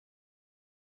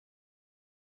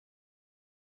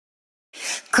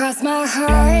Cross my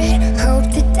heart, hope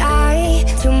to die.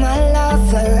 To my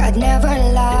lover, I'd never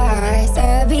lie.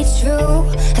 Say be true,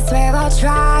 I swear I'll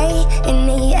try. In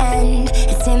the end,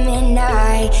 it's him and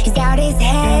I. He's out his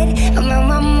head, I'm on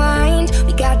my mind.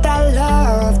 We got that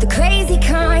love, the crazy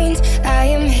kind. I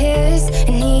am his,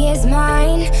 and he is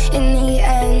mine. In the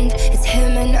end, it's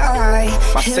him and I.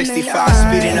 My 65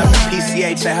 speeding up the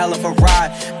PCH, a hell of a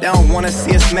ride. They don't wanna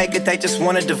see us make it, they just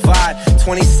wanna divide.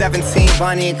 2017,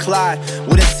 Bonnie and Clyde.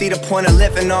 Wouldn't see the point of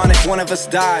living on if one of us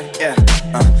died. Yeah,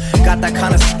 got that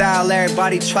kind of style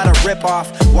everybody try to rip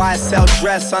off. YSL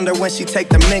dress under when she take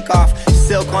the mink off.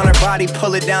 Silk on her body,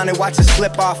 pull it down and watch it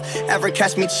slip off. Ever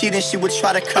catch me cheating, she would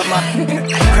try to cut my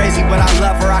crazy, but I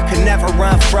love her, I could never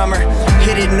run from her.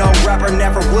 Hit it, no rubber,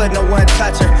 never would, no one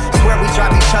touch her. Swear we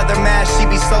drive each other mad, she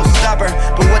be so stubborn.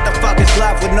 But what the fuck is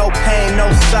love with no pain,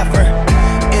 no suffer?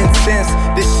 Intense,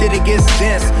 this shit it gets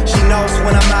dense. She knows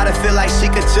when I'm out, I feel like she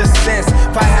could just sense.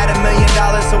 If I had $1 million,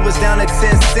 it was down to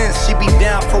 10 cents. She be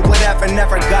down for whatever,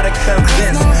 never gotta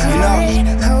convince, you know?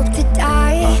 Hope to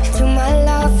die, to my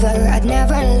lover, I'd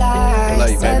never lie.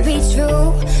 Love you, baby. Be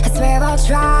true, I swear I'll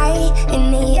try.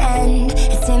 In the end,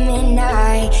 it's him and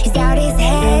I. He's out his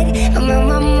head, I'm on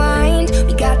my mind.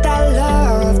 We got that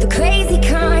love, the crazy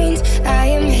kind. I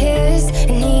am his,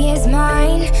 and he is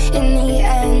mine. In the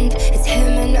end, it's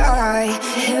him and I,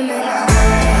 him and I.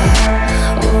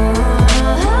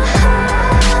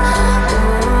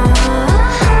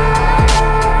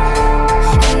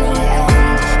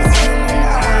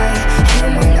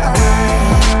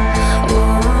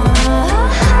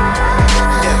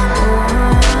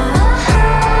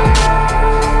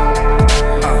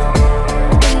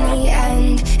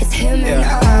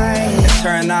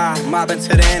 Mobbing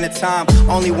to the end of time.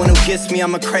 Only one who gets me,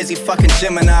 I'm a crazy fucking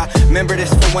Gemini. Remember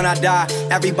this for when I die.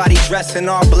 Everybody dressed in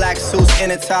all black suits in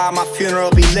a tie. My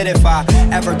funeral be lit if I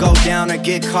ever go down or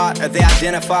get caught or they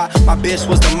identify. My bitch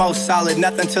was the most solid,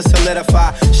 nothing to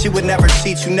solidify. She would never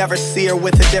cheat, you never see her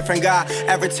with a different guy.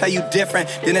 Ever tell you different,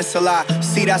 then it's a lie.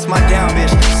 See, that's my down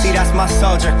bitch, see, that's my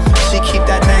soldier. She keep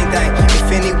that thing.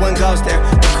 If anyone goes there,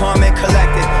 the calm and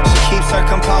collected. She keeps her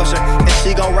composure, and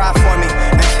she gon' ride for me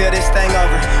until this thing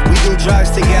over. We do drugs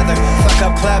together, fuck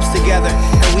up clubs together,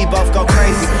 and we both go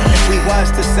crazy if we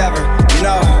was to sever. You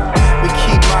know, we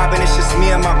keep mobbing, it's just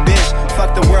me and my bitch.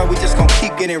 Fuck the world, we just gon'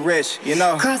 keep getting rich, you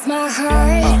know. Cross my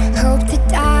heart, hope to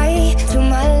die. To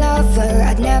my lover,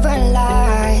 I'd never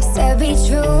lie. Said be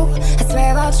true, I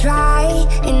swear I'll try.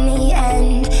 In the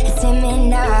end, it's him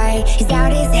and I. He's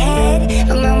out his head,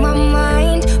 I'm on my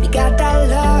mind. We got that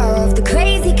love, the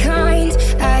crazy kind.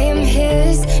 I am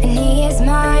his, and he is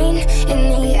mine. In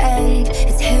the end,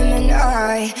 it's him and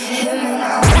I, him and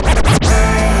I.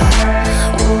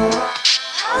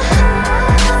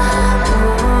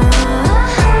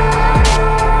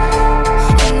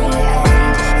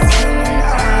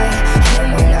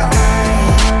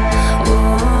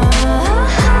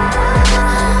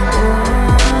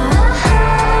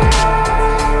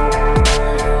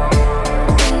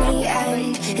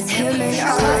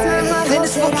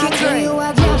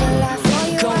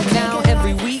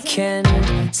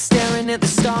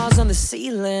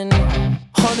 Ceiling.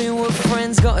 Hollywood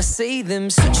friends, gotta see them.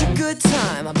 Such a good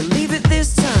time, I believe it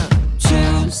this time.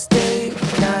 Tuesday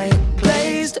night,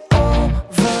 glazed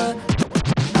over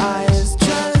eyes.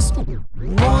 Just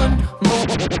one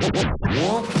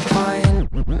more pint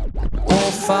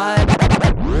or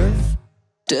 5.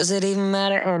 Does it even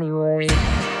matter anyway?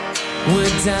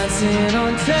 We're dancing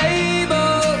on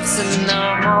tables and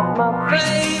I'm off my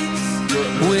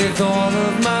face with all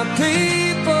of my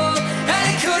people.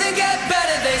 Couldn't get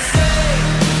better, they say.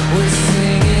 We're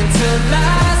singing to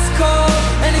last call,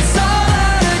 and it's all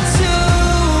out of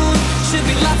tune. Should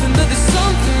be laughing, but there's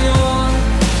something wrong,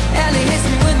 and it hits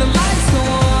me when the lights go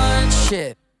on.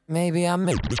 Shit, maybe I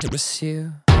miss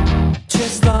you.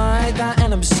 Just like that,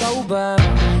 and I'm sober.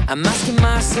 I'm asking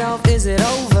myself, is it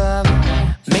over?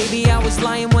 Maybe I was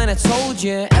lying when I told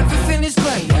you everything is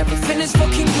great, everything is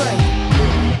fucking great.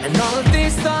 And all of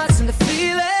these thoughts and the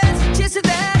feelings, just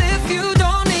that if you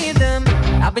don't need them.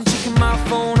 I've been checking my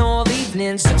phone all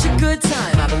evening, such a good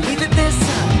time, I believe it this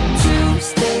time.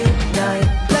 Tuesday night,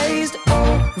 glazed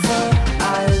over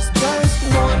eyes. Just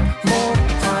one more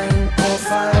pint or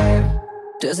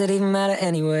 5. Does it even matter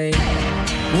anyway?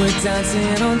 We're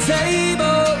dancing on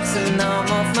tables and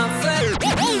I'm off my face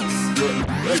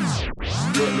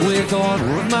with all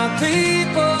of my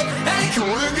people, and it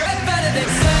couldn't get better, they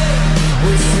say.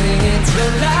 We're singing to the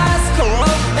last call,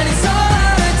 and it's all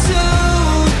out of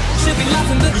tune. Should be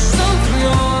laughing, but there's something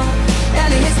wrong,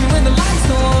 and it hits me when the lights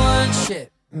go on.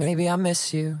 Shit, Maybe I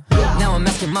miss you. Now I'm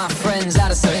asking my friends how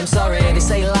to say I'm sorry. They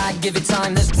say like, give it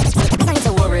time, there's nothing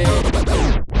to worry.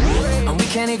 And we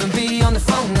can't even be on the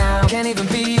phone now. Can't even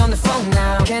be on the phone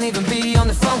now. Can't even be on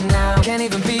the phone now. Can't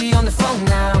even be on the phone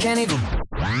now. Can't even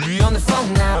be on the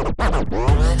phone now.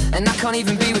 And I can't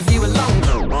even be with you alone.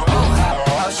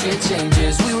 Oh, how shit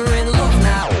changes. We were in love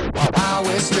now. Now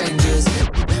we're strangers.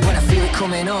 When I feel it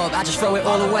coming up, I just throw it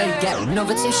all away. Get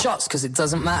another 2 shots, cause it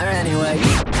doesn't matter anyway.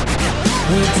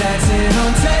 We're dancing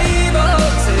on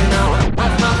tables and I'm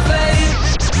off my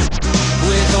face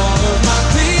with all of my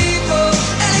people,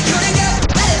 and it couldn't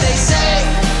get better, they say.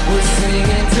 We're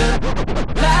singing to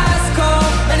last call,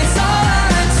 and it's all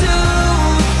I do.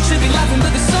 Should be laughing,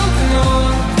 but there's something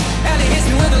wrong, and it hits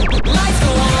me when the lights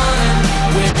go on.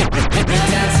 We're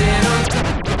dancing on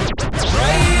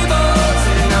tables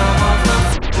and I'm off my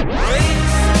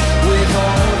face with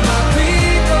all of my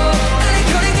people, and it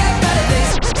couldn't get better, they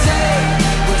say.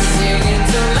 Singing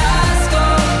to last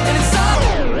call, and it's all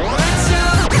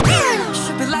right.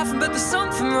 Should be laughing, but there's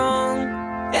something wrong,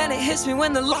 and it hits me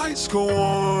when the lights go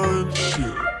on.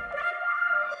 Shit.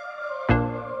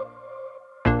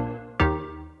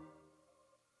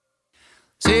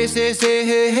 Say,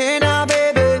 hey now,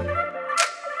 baby.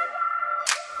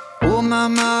 Oh,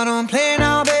 mama, don't play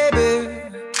now, baby.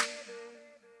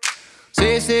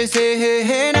 Say,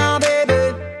 hey now,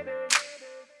 baby.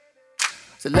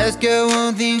 So let's get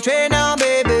one thing straight now,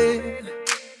 baby.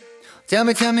 Tell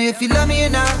me if you love me or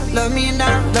not, love me or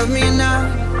not, love me or not.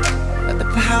 At the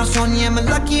house on you, am I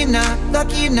lucky or not,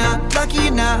 lucky or not, lucky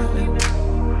or not?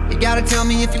 You gotta tell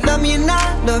me if you love me or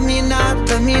not, love me or not,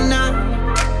 love me or not.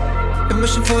 Been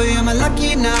wishing for you, am I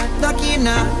lucky or not, lucky or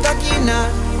not, lucky or not?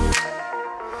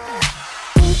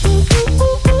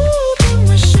 Been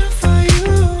wishing for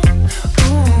you.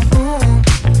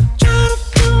 Try to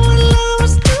do what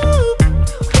lovers do.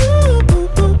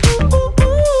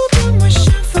 Been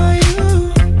wishing for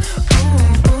you.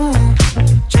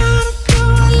 Try to do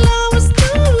what lovers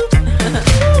do.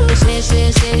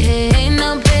 Say, hey,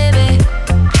 now, baby.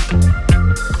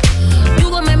 You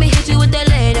gon' make me hit you with that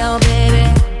lay down, baby.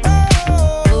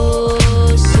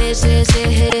 Oh, say,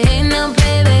 hey, now,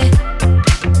 baby.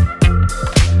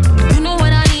 You know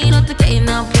what I need, not the game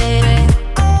now, baby.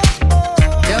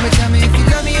 Tell me if you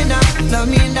love me or not, love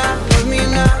me or not, love me or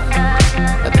not.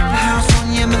 At the house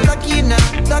on you, am I lucky or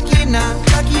not, lucky or not,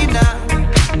 lucky or not? You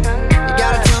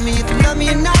gotta tell me if you love me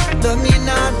or not, love me or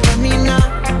not, love me or not.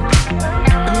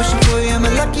 I'm wishing for you, am I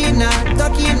lucky or not,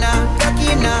 lucky or not,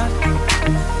 lucky or not?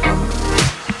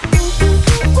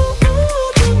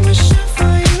 Been wishing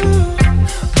for you.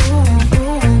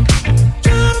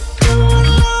 Try to do what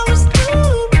lovers do.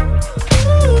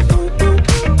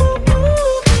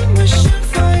 Been wishing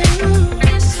for you.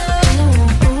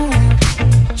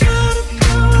 Try to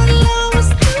do what lovers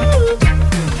do.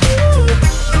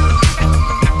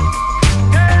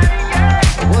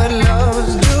 What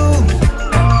lovers do.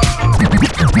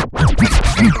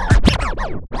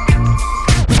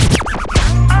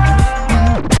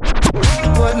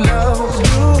 What lovers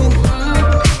do.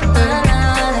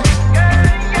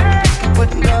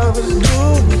 What lovers do.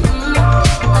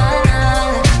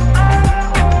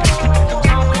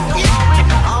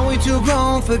 Are we too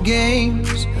grown for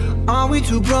games? Are we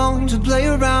too grown to play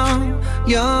around?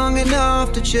 Young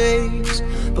enough to chase,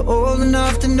 but old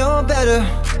enough to know better.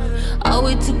 Are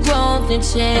we too grown to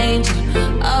change?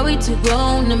 Are we too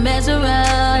grown to mess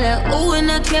around? Ooh,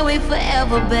 and I can't wait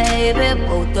forever, baby.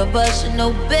 Both of us should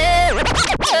know better.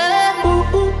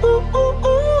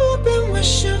 Ooh, been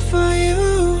wishing for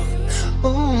you.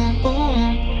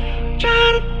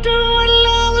 Try to do what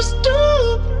lovers do.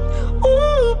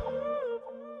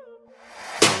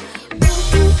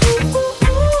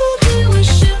 Been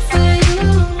wishing for you.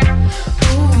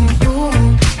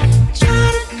 Try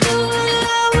to do what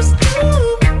lovers do.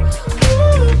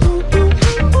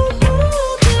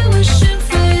 Been wishing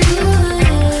for you.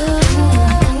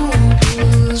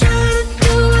 Try to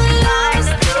do what lovers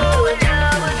do.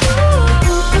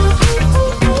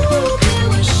 Been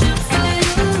wishing for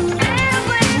you.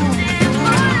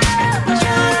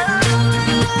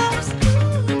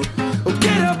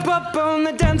 Get up on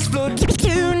the dance floor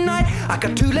tonight. I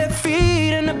got 2 left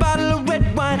feet and a bottle of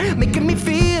red wine, making me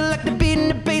feel like the beat in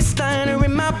the bassline are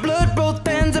in my blood. Both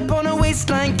hands up on the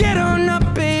waistline. Get on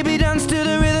up, baby, dance to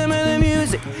the rhythm of the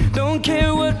music. Don't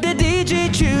care what the DJ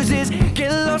chooses.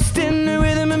 Get lost in the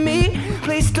rhythm of me.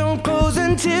 Place don't close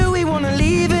until we wanna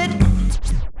leave it.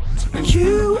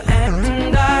 You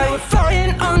and I were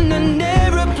flying on an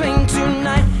aeroplane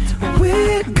tonight.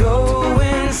 We're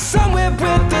going somewhere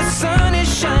where the sun is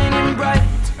shining bright.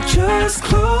 Just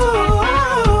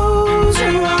close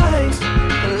your eyes.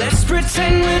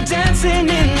 we're dancing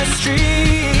in the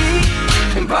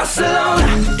street in Barcelona.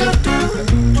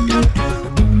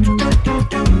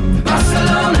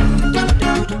 Barcelona.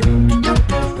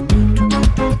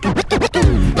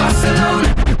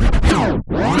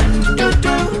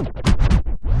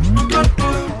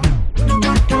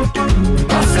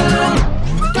 Barcelona.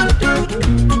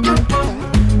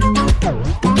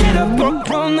 Get up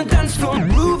on the dance floor,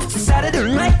 move. It's a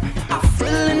Saturday night. I'm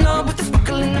feeling all with the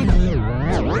sparkle in the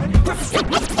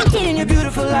in your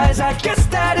beautiful eyes. I guess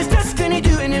that is destiny,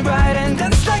 doing it right. And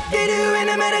dance like they do in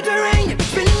the Mediterranean,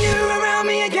 spinning you around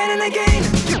me again and again.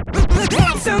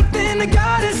 Something the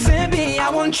goddess sent me. I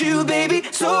want you, baby,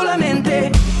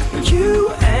 solamente. You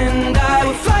and I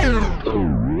will fly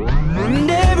an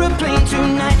aeroplane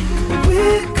tonight.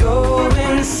 We're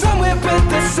going somewhere where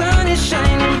the sun is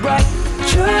shining bright.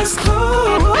 Just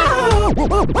close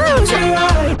your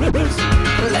eyes.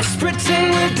 Let's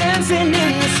pretend we're dancing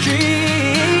in the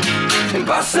street in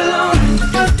Barcelona.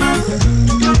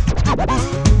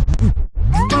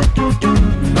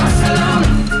 Barcelona.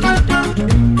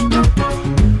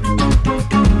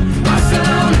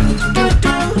 Barcelona.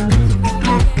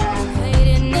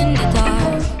 Fading in the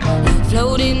dark,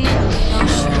 floating in the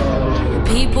ocean.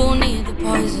 People need the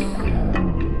poison.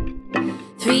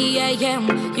 3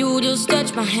 a.m. You just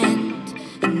touched my hand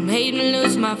and made me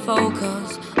lose my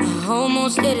focus. I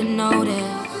almost didn't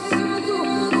notice.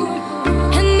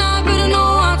 And I better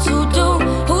know what to do.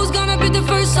 Who's gonna be the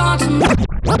first one to move?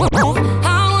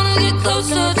 I wanna get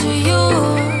closer to you.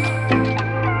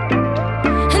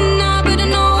 And I better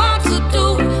know what to do.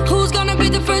 Who's gonna be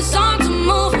the first one to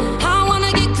move? I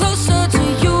wanna get closer to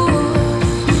you.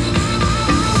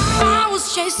 I was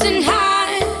chasing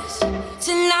highs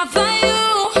till I found you.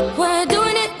 We're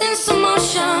doing it in slow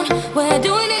motion. We're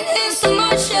doing it in slow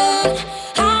motion.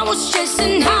 I was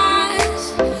chasing highs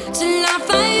till I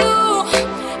found you.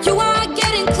 You are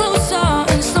getting closer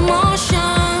in slow motion.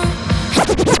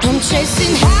 I'm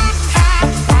chasing highs.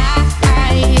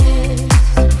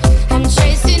 I'm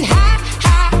chasing highs.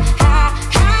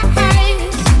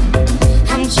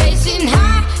 I'm chasing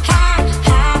highs.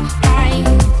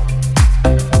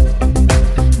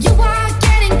 You are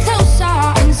getting closer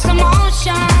in slow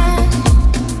motion.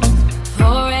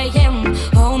 4 a.m.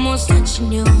 almost touching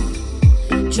you.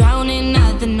 Drowning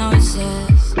out the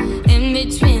noises in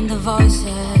between the voices.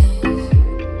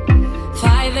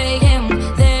 5 a.m.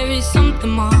 there is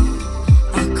something more.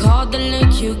 I caught the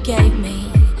look you gave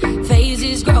me.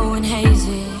 Phases growing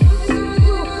hazy.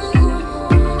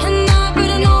 And I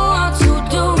better know what to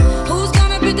do. Who's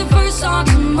gonna be the first one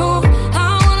to move? I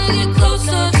wanna get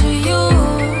closer to you.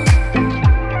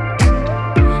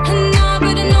 And I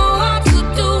better know what to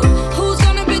do. Who's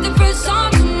gonna be the first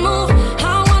one to move? I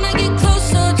wanna get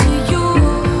closer to you.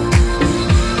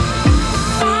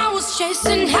 I was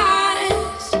chasing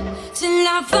highs till I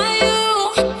found you.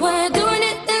 We're doing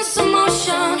it in slow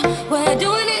motion. We're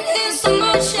doing it in slow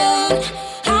motion.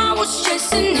 I was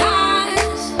chasing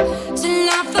highs till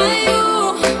I found you.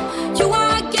 You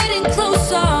are getting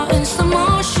closer in slow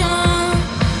motion.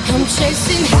 I'm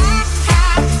chasing highs.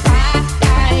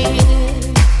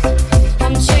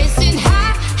 I'm chasing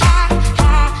highs.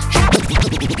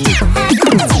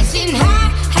 Chasing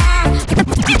highs.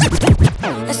 I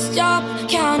stop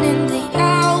counting the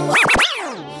hours.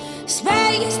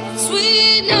 Space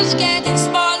between us getting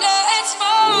smaller and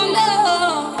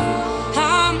smaller.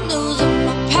 I'm losing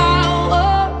my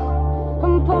power.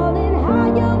 I'm falling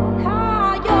higher and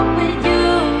higher with you.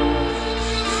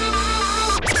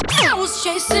 I was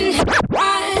chasing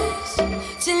highs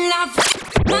till I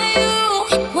found you.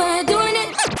 We're doing it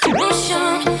in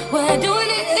motion. We're doing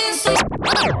it in slow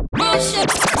motion.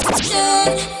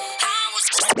 I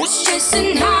was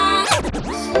chasing highs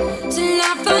till I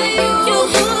found you.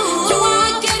 You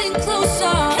are getting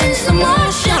closer in slow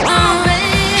motion.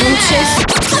 I'm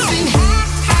chasing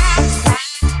highs.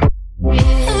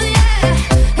 Oh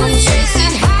yeah, I'm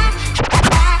chasing highs.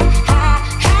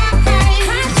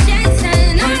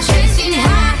 I'm chasing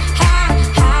highs.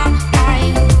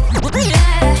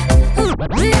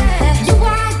 You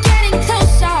are getting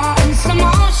closer in slow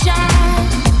motion.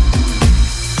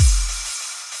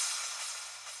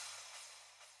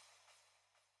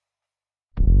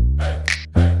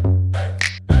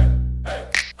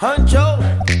 Huncho,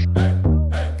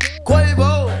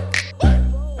 Quavo,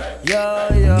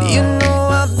 yeah, yeah. You know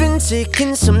I've been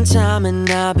taking some time and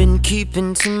I've been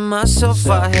keeping to myself.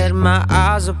 I had my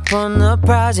eyes upon the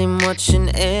prize, ain't watching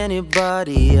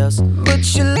anybody else.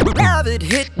 But your love, it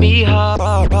hit me hard.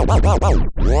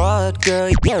 What,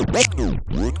 girl?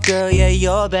 Girl, yeah,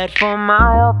 you're bad for my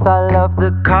health. I love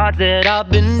the cards that I've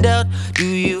been dealt. Do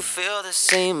you feel the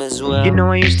same as well? You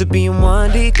know I used to be in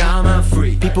one deep, now I'm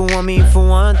free. People want me for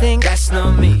one thing, that's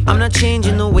not me. I'm not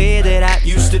changing the way that I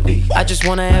used to be. I just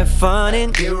wanna have fun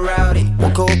and get rowdy.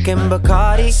 One Coke and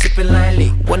Bacardi, sipping lightly.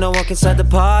 When I walk inside the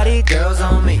party, girls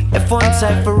on me. F1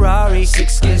 type Ferrari,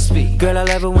 6-gear speed. Girl, I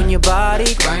love it when your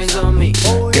body grinds on me,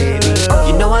 baby.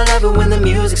 You know I love it when the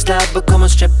music's loud, but come on,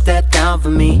 strip that down for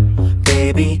me,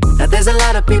 baby. Now there's a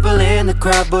lot of people in the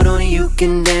crowd, but only you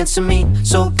can dance to me.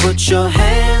 So put your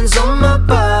hands on my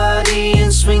body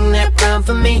and swing that round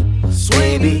for me,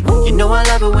 baby. You know I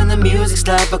love it when the music's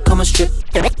loud, but come on, strip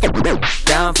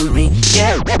down for me.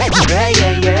 Yeah, yeah, yeah,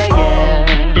 yeah, yeah.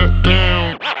 That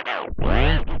down.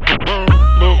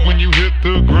 Love when you hit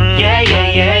the ground. Yeah,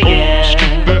 yeah, yeah, yeah.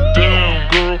 Strip that down,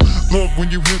 girl. Love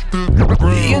when you hit the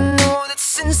ground. You know that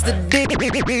since the day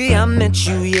I met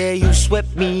you, yeah, you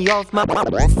swept me off my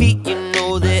feet. You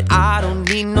know that I don't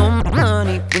need no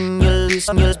money when you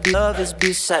listen. Your love is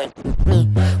beside me.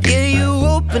 Yeah, you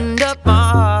opened up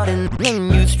my heart and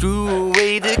then you threw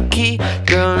away the key.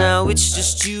 Girl, now it's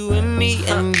just you and me,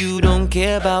 and you don't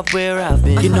care about where I've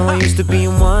been. You know I used to be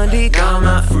in one deep, now I'm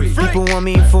not free. People want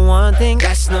me for one thing,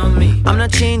 that's not me. I'm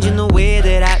not changing the way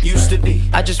that I used to be.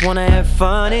 I just wanna have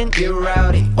fun and get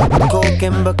rowdy. Coke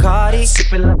and Bacardi,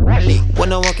 sipping lightly.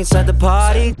 When I walk inside the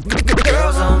party,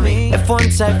 girls on me.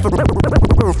 F1 type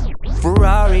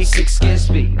Ferrari, 6-gear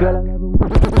speed. Girl, I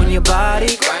love it when your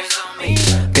body grinds on me,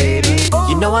 baby.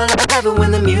 You know I love it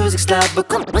when the music's loud, but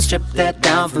come on, strip that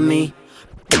down for me,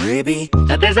 baby.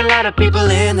 Now there's a lot of people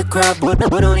in the crowd,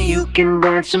 but only you can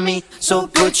dance to me. So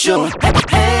put your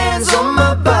hands on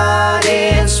my body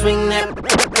and swing that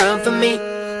round for me,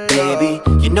 baby.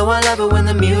 You know I love it when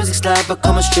the music's loud, but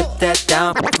come on, strip that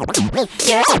down.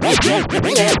 Yeah, yeah, yeah,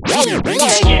 yeah,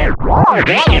 yeah.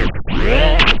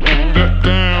 That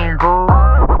down, girl.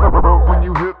 Love when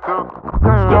you hit the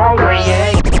ground.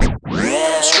 Yeah,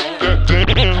 yeah. Strip that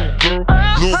down, girl.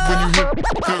 Love when you hit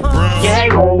the ground. Yeah,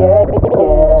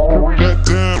 That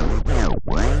down,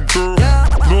 girl.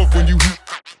 Love when you hit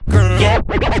the ground. yeah,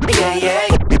 yeah, yeah,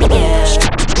 yeah.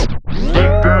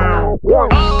 That down, love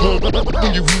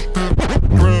when you hit the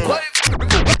ground.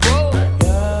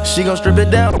 She gon' strip it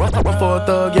down for a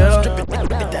thug,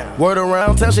 yeah. Word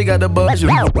around town, she got the buzz.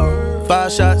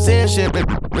 5 shots in, shit,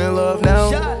 in love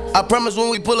now. I promise when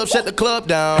we pull up, shut the club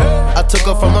down. I took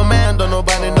her from a man, don't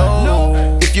nobody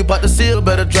know. If you bout to seal,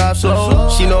 better drive slow.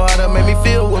 She know how to make me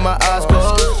feel with my eyes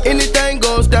closed. Anything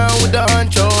goes down with the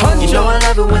honcho. You know I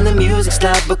love it when the music's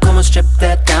loud, but come on, strip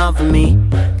that down for me,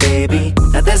 baby.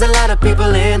 Now there's a lot of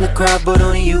people in the crowd, but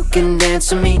only you can dance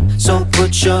to me. So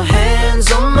put your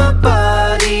hands on my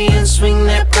body and swing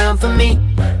that round for me,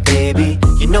 baby.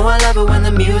 You know I love it when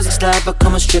the music's loud, but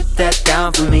come on, strip that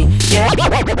down for me. Yeah, yeah,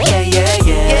 yeah, yeah, yeah,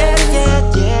 yeah,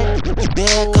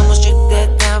 yeah. Come on, strip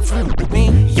that down for me.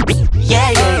 Yeah,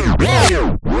 yeah, yeah,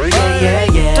 yeah, yeah,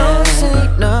 yeah. Don't say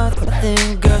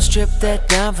nothing, girl, strip that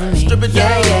down for me. Strip it down.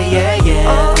 Yeah, yeah, yeah, yeah.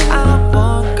 All I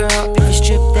want, girl, if you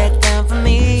strip that down for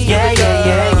me. Yeah, yeah,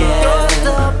 yeah, yeah. You're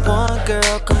the one,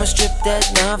 girl, come on, strip that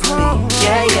down for me.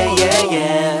 Yeah, yeah, yeah,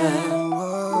 yeah.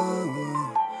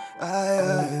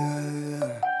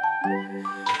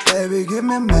 Baby, gib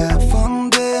mir mehr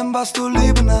von dem, was du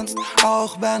Liebe nennst,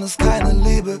 auch wenn es keine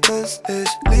Liebe ist. Ich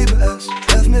liebe es,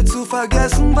 hilf mir zu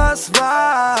vergessen, was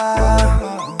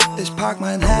war. Ich pack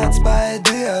mein Herz bei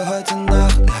dir heute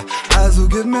Nacht. Also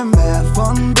gib mir mehr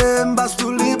von dem, was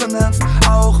du Liebe nennst,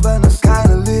 auch wenn es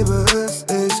keine Liebe ist.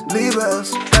 Ich liebe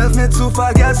es, hilf mir zu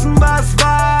vergessen, was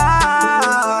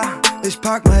war. Ich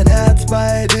pack mein Herz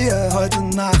bei dir heute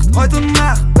Nacht. Heute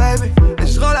Nacht, Baby,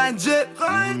 ich roll ein Gin,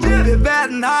 wir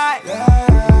werden high.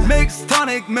 Mix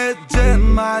Tonic mit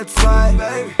Gin mal 2.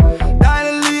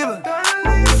 Deine Liebe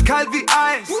ist kalt wie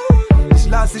Eis. Ich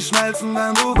lass dich schmelzen,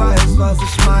 wenn du weißt, was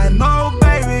ich mein. No,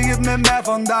 Baby, gib mir mehr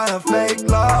von deiner Fake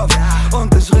Love.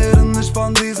 Und ich rede nicht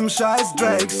von diesem scheiß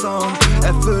Drake-Song.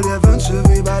 Erfüll dir Wünsche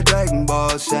wie bei Dragon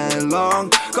Ball Shenlong.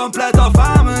 Komplett auf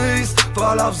Amis,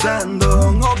 voll auf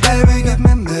Sendung. Oh Baby, gib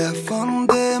mir mehr von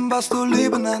dem, was du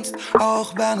Liebe nennst,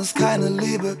 auch wenn es keine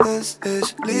Liebe ist.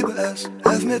 Ich liebe es,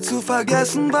 hilf mir zu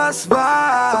vergessen, was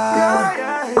war.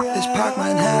 Ich pack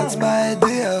mein Herz bei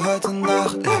dir heute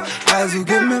Nacht. Also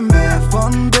gib mir mehr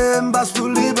von dem, was du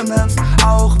Liebe nennst,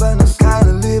 auch wenn es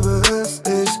keine Liebe ist.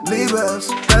 Ich liebe es,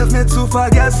 hilf mir zu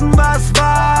vergessen, was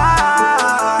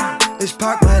war. Ich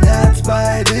pack mein Herz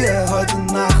bei dir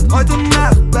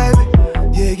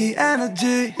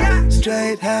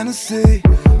Hennessy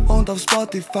und auf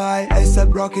Spotify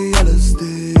A$AP Rocky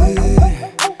LSD.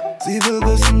 Sie will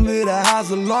wissen, wie der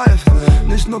Hase läuft,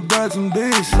 nicht nur Birds und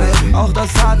Bees, auch das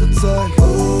harte Zeug.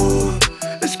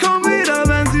 Ich komm wieder,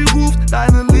 wenn sie ruft,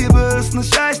 deine Liebe ist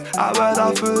nicht echt, aber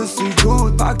dafür ist sie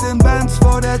gut. Pack den Benz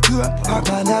vor der Tür, pack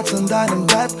mein Herz in deinem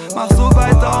Bett, mach so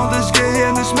weiter und ich geh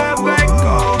hier nicht mehr weg.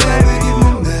 Oh Baby, gib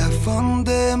mir mehr von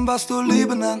dem, was du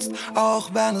Liebe nennst, auch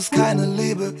wenn es keine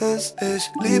Liebe ist. Ich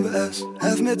liebe es,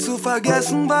 helf mir zu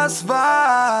vergessen, was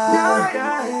war.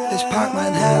 Ich pack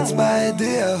mein Herz bei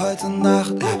dir heute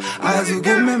Nacht, also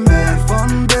gib mir mehr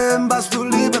von dem, was du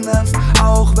Liebe nennst,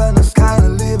 auch wenn es keine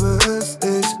Liebe ist.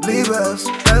 Ich liebe es,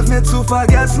 helf mir zu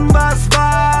vergessen, was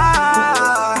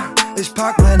war. Ich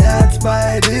pack mein Herz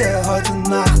bei dir heute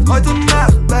Nacht, Baby.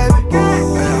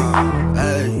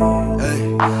 Hey,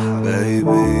 hey,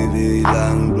 Baby, wie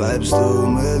lang bleibst du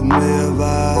mit mir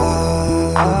wach?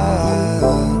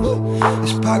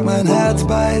 Ich pack mein Herz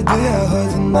bei dir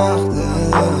heute Nacht.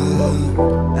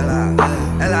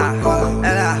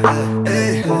 Ella,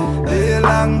 hey, wie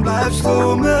lang bleibst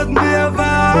du mit mir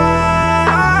wach?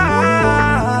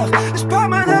 Ich pack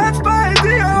mein Herz bei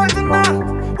dir heute Nacht.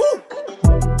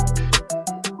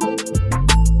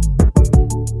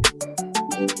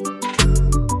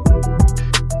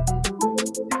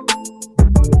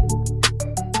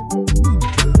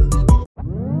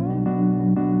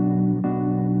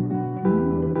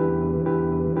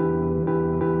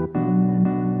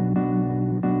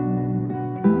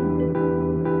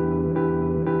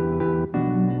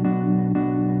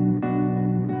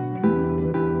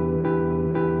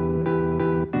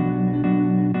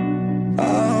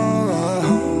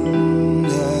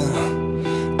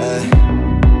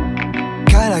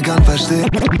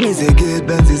 Wie es ihr geht,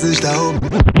 wenn sie sich da oben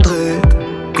dreht.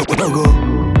 Go.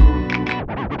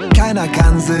 Keiner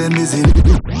kann sehen, wie sie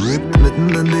lebt mitten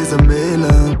in diesem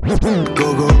Elend.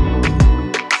 Go.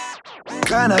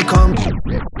 Keiner kommt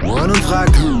und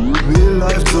fragt, wie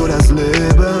läuft so das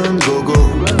Leben. Go.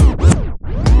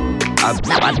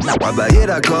 Aber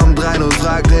jeder kommt rein und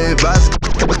fragt, hey, was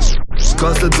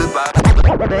kostet Separat?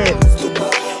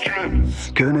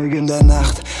 Königin der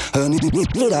Nacht, hör nie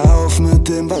wieder auf mit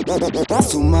dem, was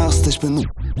du machst. Ich bin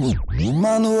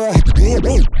immer nur hier,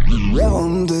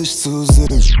 um dich zu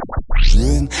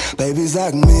sehen. Baby,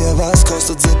 sag mir, was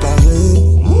kostet Separé?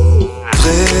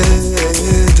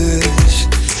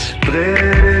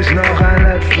 Dreh dich noch ein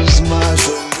letztes Mal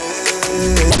für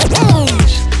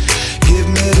mich. Gib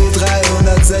mir die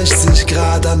 360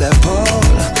 Grad an der Pole,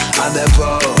 an der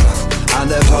Pole, an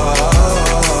der Pole.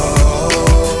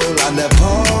 An der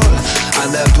Pole,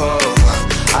 an der Pole,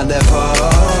 an der Pole,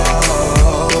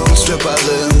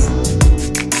 Stripperin.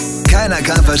 Keiner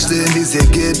kann verstehen, wie es ihr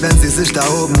geht, wenn sie sich da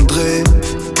oben dreht.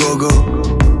 Go.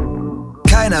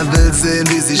 Keiner will sehen,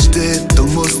 wie sie steht, du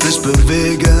musst dich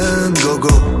bewegen.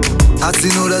 Go. Hat sie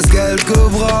nur das Geld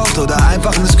gebraucht oder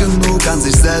einfach nicht genug an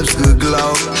sich selbst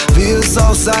geglaubt? Wie es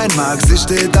auch sein mag, sie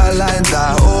steht allein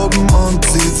da oben und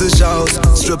zieht sich aus.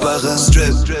 Stripperin,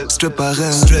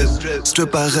 Stripperin.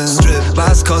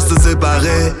 Was kostet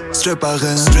Separé?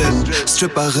 Stripperin,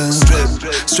 Stripperin.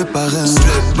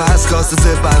 Was kostet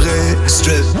Separé?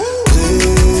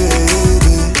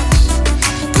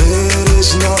 Dreh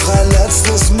dich noch ein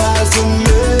letztes Mal für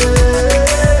mich.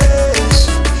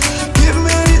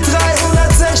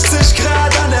 60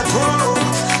 Grad an der Pole,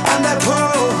 an der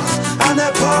Pole, an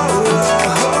der Pole,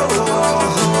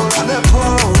 an der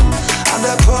Pole, an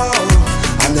der Pole,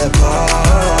 an der Pole,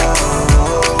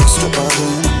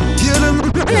 Stripperin.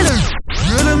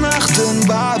 Jede Nacht in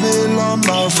Babylon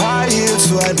auf High Heels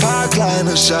für ein paar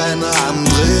kleine Scheine am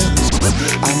Drehen.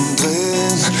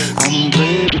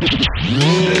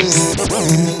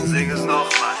 Sing es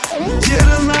nochmal.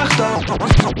 Jede Nacht auf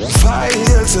High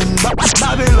Heels in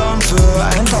Babylon für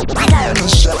ein paar kleine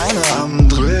Scheine am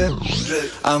Drehen.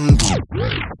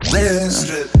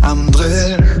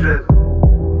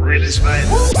 Dreh dich weiter.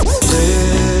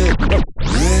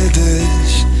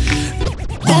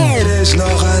 Dreh dich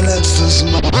noch ein letztes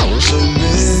Mal für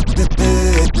mich.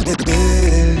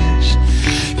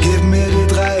 Gib mir die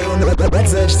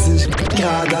 360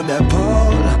 Grad an der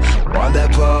Pole, an der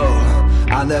Pole,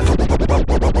 an der Pole,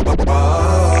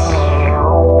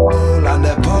 an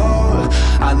der Pole,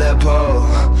 an der Pole,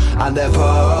 an der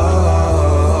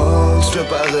Pole,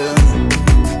 Stripperin.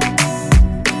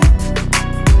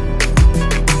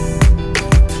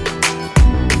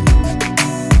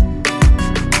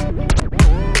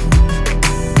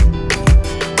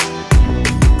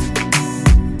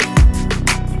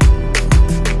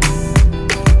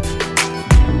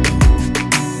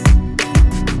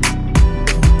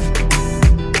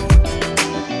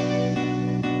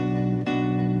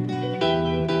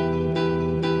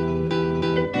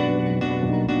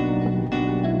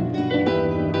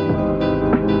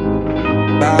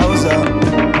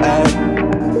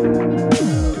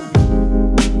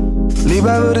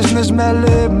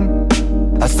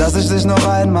 dass ich dich noch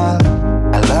einmal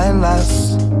allein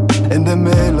lass in dem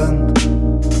Elend.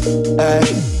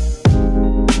 Ey.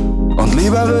 Und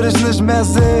lieber würde ich nicht mehr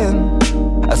sehen,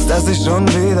 als dass ich schon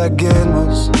wieder gehen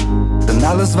muss. Denn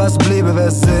alles was bliebe wär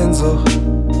Sehnsucht.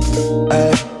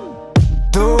 Ey.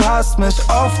 Du hast mich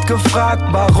oft gefragt,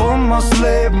 warum muss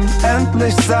Leben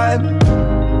endlich sein?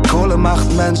 Kohle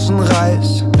macht Menschen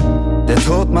reich, der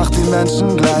Tod macht die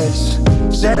Menschen gleich.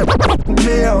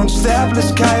 Mir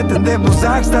Unsterblichkeit, indem du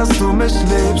sagst, dass du mich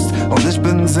liebst. Und ich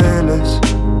bin selig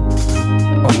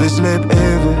und ich leb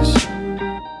ewig.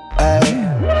 Ey.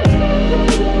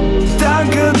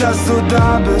 Danke, dass du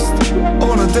da bist,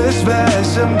 ohne dich wär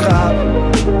ich im Grab.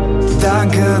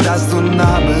 Danke, dass du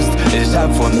nah bist, ich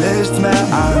hab vor nichts mehr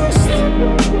Angst.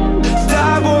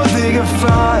 Da wo die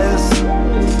Gefahr ist,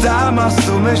 da machst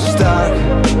du mich stark.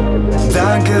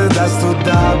 Danke, dass du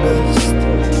da bist.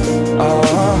 Oh.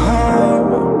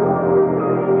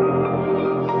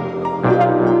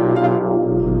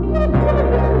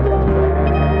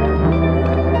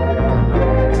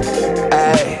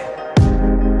 Ey.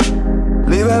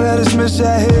 Lieber werde ich mich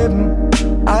erheben,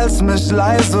 als mich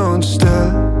leise und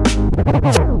still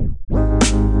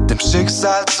dem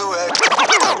Schicksal zu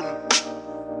ergeben.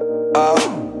 Oh.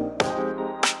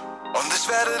 Und ich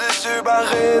werde dich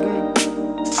überreden,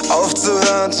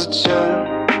 aufzuhören zu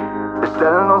chillen. Wir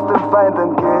stellen uns dem Feind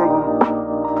entgegen.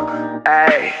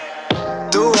 Ey.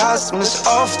 Du hast mich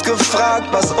oft gefragt,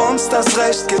 was uns das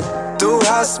Recht gibt. Du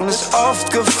hast mich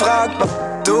oft gefragt,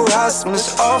 du hast mich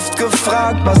oft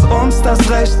gefragt, was uns das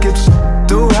Recht gibt.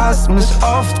 Du hast mich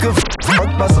oft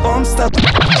gefragt, was uns das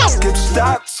Recht gibt,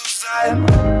 stark zu sein.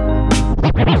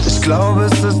 Ich glaube,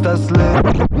 es ist das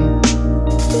Leben.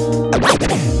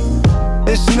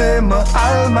 Ich nehme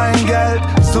all mein Geld,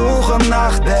 suche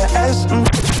nach der echten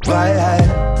Freiheit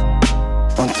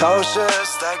und tausche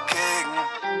es dagegen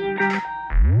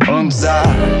und sag: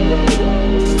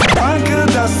 Danke,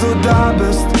 dass du da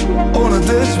bist, ohne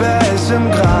dich wär ich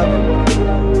im Grab.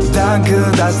 Danke,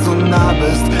 dass du nah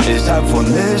bist, ich hab vor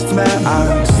nichts mehr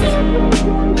Angst.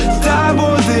 Da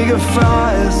wo die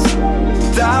Gefahr ist,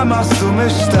 da machst du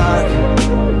mich stark.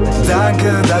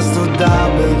 Danke, dass du da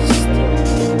bist.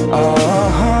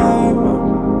 Oh.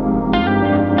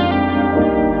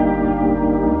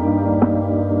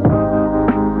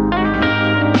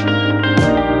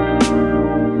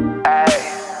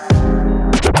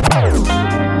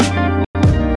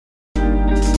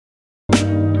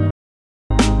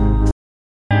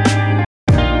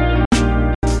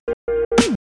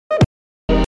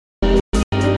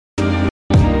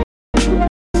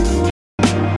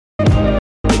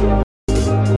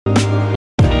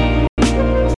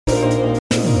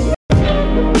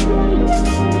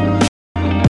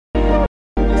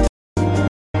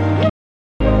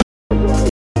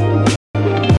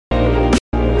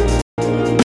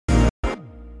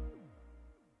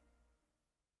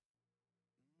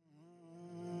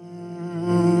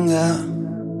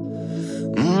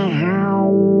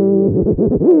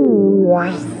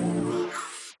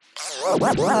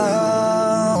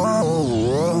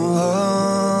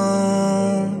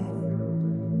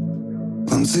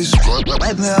 Und sie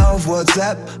schreibt mir auf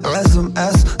WhatsApp,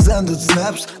 SMS, sendet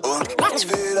Snaps und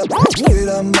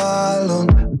wieder mal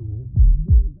und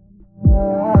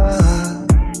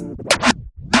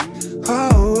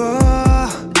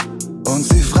und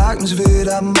sie fragt mich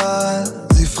wieder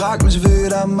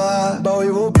mal,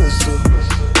 Bowie, wo bist du?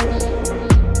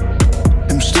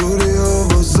 Im Studio,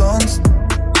 wo sonst?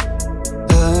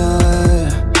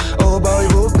 Oh, Bowie,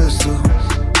 wo bist du?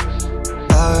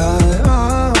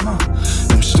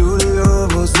 Im Studio,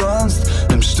 wo sonst?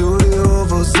 Im Studio,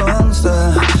 wo sonst?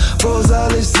 Wo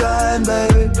soll ich sein,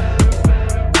 Baby?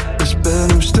 Ich bin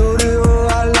im Studio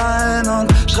allein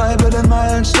und schreibe den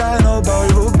Meilenstein. Oh,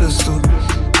 Bowie, wo bist du?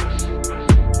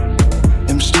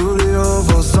 Im Studio,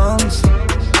 wo sonst?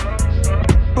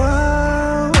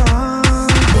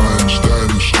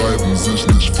 Meilensteine schreiben sich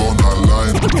nicht von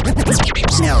allein.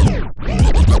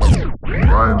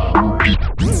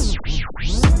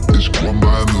 Ich komm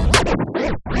meine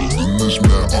sind nicht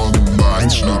mehr online.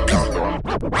 Schnucker.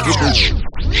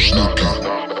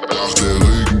 Nach der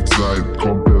Regenzeit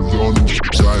kommt der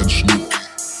Sonnenschein. Schnuck.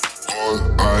 Roll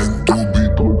ein Dubi,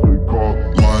 drück Rekord,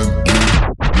 mein Dubi.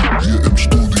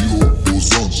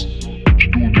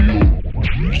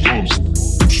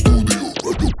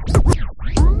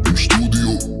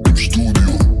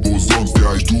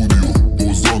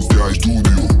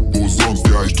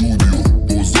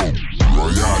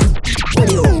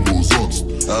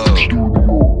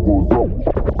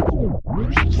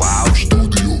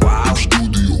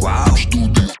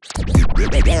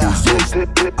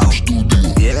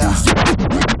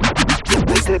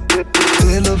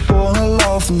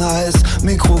 offen heiß,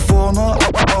 Mikrofone,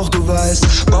 auch du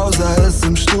weißt. Bowser ist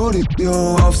im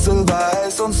Studio auf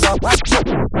Silbereis und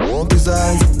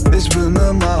Designs. Ich bin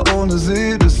immer ohne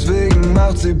sie, deswegen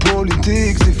macht sie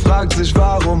Politik. Sie fragt sich,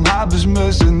 warum hab ich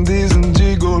mich in diesen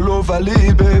Gigolo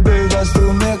verliebt. Baby, dass du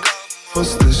mir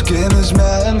musst, ich geh nicht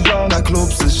mehr in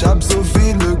Sauna-Clubs. Ich hab so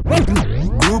viele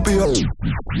Groupie,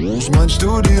 mein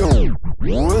Studio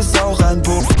ist auch ein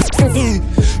Puff.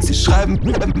 Sie schreiben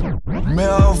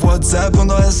mir auf WhatsApp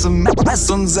und SMS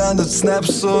und sendet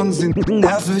Snaps und sie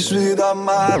nervt mich wieder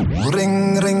mal.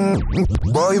 Ring, ring,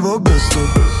 Boy, wo bist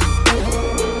du?